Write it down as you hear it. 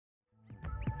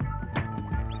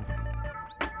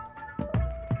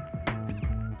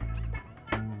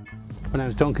My name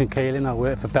is Duncan Keeling. I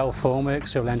work for Bell Formwork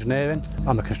Civil Engineering.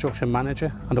 I'm a construction manager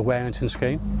on the Werrington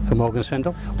scheme for Morgan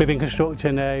Sindall. We've been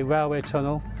constructing a railway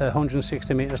tunnel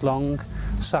 160 metres long,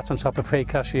 sat on top of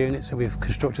precast units that we've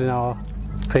constructed in our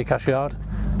precast yard.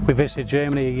 We visited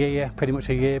Germany pretty much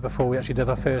a year before we actually did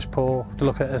our first pour to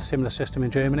look at a similar system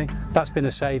in Germany. That's been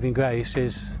the saving grace,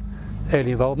 is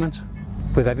early involvement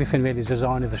with everything really, the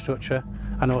design of the structure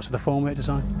and also the formwork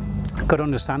design. Good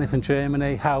understanding from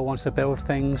Germany how I wanted to build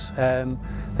things.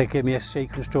 They gave me a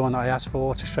sequence drawing that I asked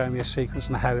for to show me a sequence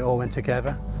and how it all went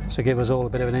together, to give us all a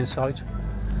bit of an insight.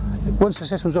 Once the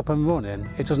system's up and running,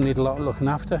 it doesn't need a lot of looking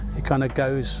after. It kind of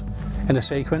goes in a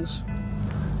sequence.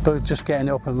 But just getting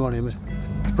it up and running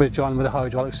with John, with the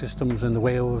hydraulic systems and the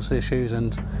wheels issues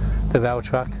and the rail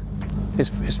track, it's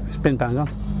been bang on.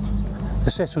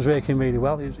 The system's working really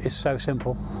well. It's so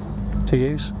simple to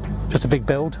use. Just a big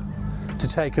build. To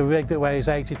take a rig that weighs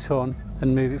 80 tonne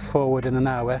and move it forward in an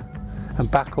hour and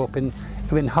back up in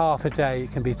half a day,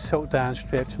 it can be tucked down,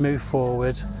 stripped, move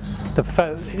forward.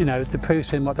 The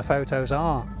proof's in what the photos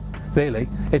are. Really,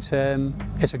 it's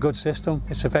a good system.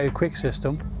 It's a very quick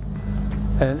system.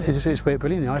 It's worked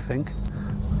brilliantly, I think.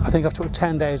 I think I've took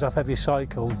 10 days off every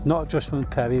cycle, not just from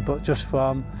PERI, but just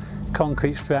from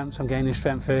concrete strengths. I'm gaining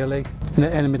strength early. In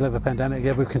the middle of a pandemic,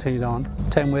 yeah, we've continued on.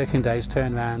 10 working days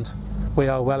turnaround. We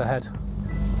are well ahead.